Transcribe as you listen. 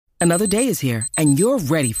Another day is here, and you're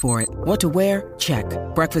ready for it. What to wear? Check.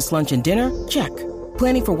 Breakfast, lunch, and dinner? Check.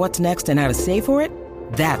 Planning for what's next and how to save for it?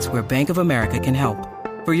 That's where Bank of America can help.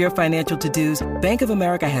 For your financial to-dos, Bank of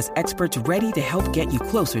America has experts ready to help get you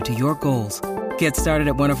closer to your goals. Get started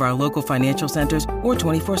at one of our local financial centers or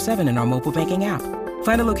 24/7 in our mobile banking app.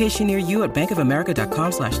 Find a location near you at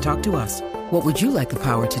bankofamerica.com/talktous. What would you like the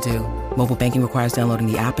power to do? Mobile banking requires downloading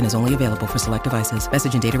the app and is only available for select devices.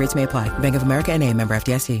 Message and data rates may apply. Bank of America N.A., member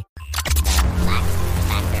FDIC.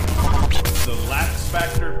 The Lax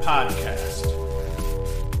Factor Podcast.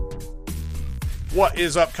 What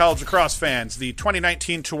is up, college lacrosse fans? The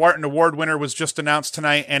 2019 Tewaaraton Award winner was just announced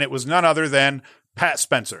tonight, and it was none other than Pat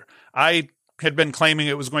Spencer. I had been claiming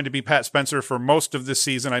it was going to be Pat Spencer for most of this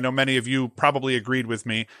season. I know many of you probably agreed with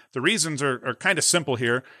me. The reasons are kind of simple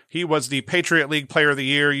here. He was the Patriot League Player of the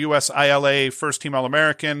Year, USILA First Team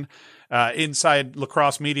All-American, Inside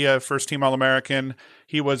Lacrosse Media First Team All-American.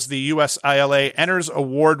 He was the USILA Enters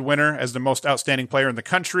Award winner as the most outstanding player in the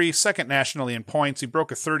country, second nationally in points. He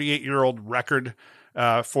broke a 38-year-old record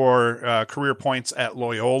for career points at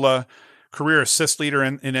Loyola. Career assist leader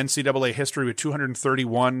in NCAA history with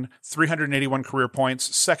 231, 381 career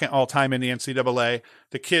points, second all-time in the NCAA.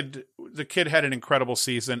 The kid had an incredible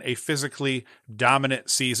season, a physically dominant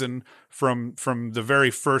season from the very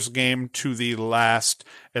first game to the last.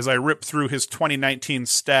 As I rip through his 2019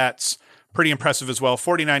 stats, pretty impressive as well.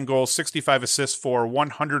 49 goals, 65 assists for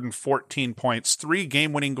 114 points, 3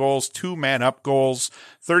 game-winning goals, 2 man-up goals,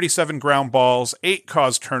 37 ground balls, 8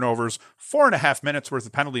 caused turnovers, 4.5 minutes worth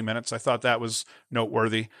of penalty minutes. I thought that was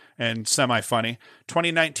noteworthy and semi-funny.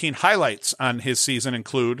 2019 highlights on his season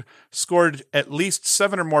include scored at least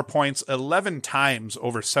 7 or more points 11 times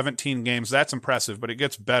over 17 games. That's impressive, but it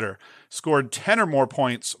gets better. Scored 10 or more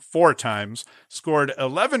points 4 times. Scored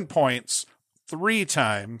 11 points 3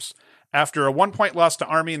 times. After a 1-point loss to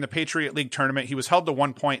Army in the Patriot League tournament, he was held to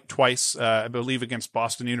 1 point twice, I believe against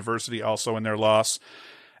Boston University also in their loss.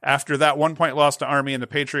 After that 1-point loss to Army in the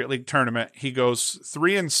Patriot League tournament, he goes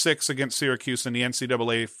 3-6 against Syracuse in the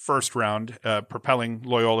NCAA first round, propelling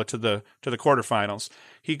Loyola to the quarterfinals.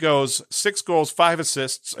 He goes 6 goals, 5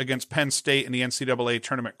 assists against Penn State in the NCAA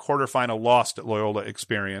tournament quarterfinal, lost at Loyola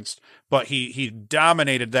experienced. But he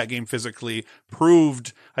dominated that game physically,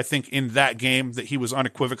 proved, I think, in that game that he was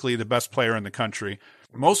unequivocally the best player in the country.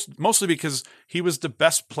 Mostly because he was the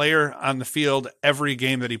best player on the field every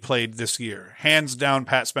game that he played this year. Hands down,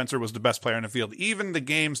 Pat Spencer was the best player on the field. Even the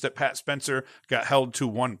games that Pat Spencer got held to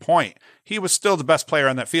 1 point, he was still the best player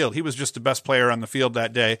on that field. He was just the best player on the field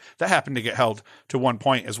that day. That happened to get held to 1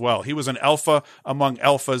 point as well. He was an alpha among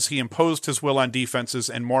alphas. He imposed his will on defenses,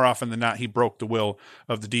 and more often than not, he broke the will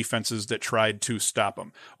of the defenses that tried to stop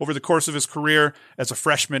him. Over the course of his career, as a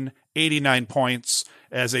freshman, 89 points.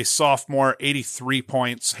 As a sophomore, 83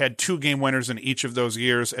 points. Had 2 game winners in each of those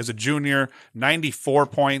years. As a junior, 94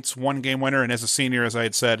 points, 1 game winner. And as a senior, as I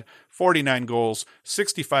had said, 49 goals,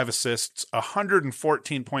 65 assists,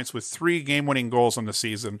 114 points with 3 game-winning goals on the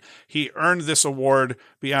season. He earned this award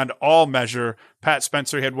beyond all measure. Pat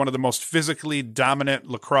Spencer had one of the most physically dominant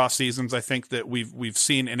lacrosse seasons I think that we've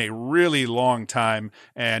seen in a really long time.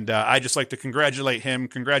 And I just like to congratulate him,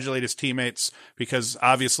 congratulate his teammates, because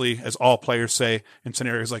obviously, as all players say in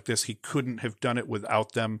scenarios like this, he couldn't have done it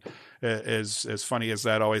without them. As funny as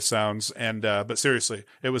that always sounds. And but seriously,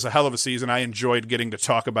 it was a hell of a season. I enjoyed getting to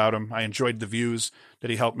talk about him. I enjoyed the views that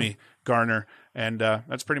he helped me garner. And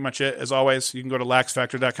that's pretty much it. As always, you can go to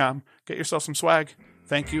laxfactor.com, get yourself some swag.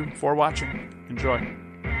 Thank you for watching. Enjoy.